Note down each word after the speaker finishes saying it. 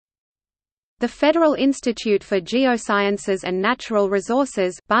The Federal Institute for Geosciences and Natural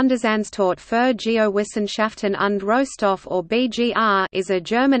Resources Bundesanstalt für Geowissenschaften und Rohstoff or BGR is a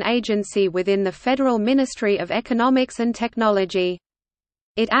German agency within the Federal Ministry of Economics and Technology.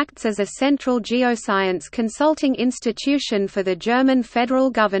 It acts as a central geoscience consulting institution for the German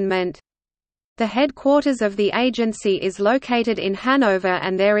federal government. The headquarters of the agency is located in Hanover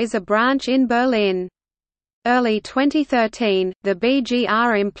and there is a branch in Berlin. Early 2013, the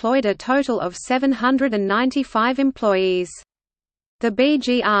BGR employed a total of 795 employees. The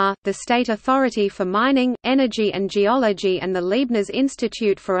BGR, the State Authority for Mining, Energy and Geology and the Leibniz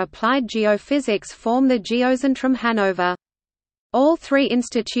Institute for Applied Geophysics form the Geozentrum Hanover. All three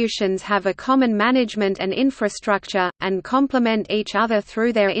institutions have a common management and infrastructure, and complement each other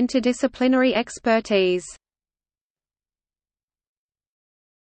through their interdisciplinary expertise.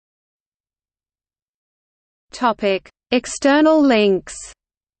 External links.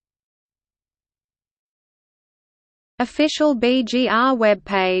 Official BGR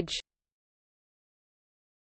webpage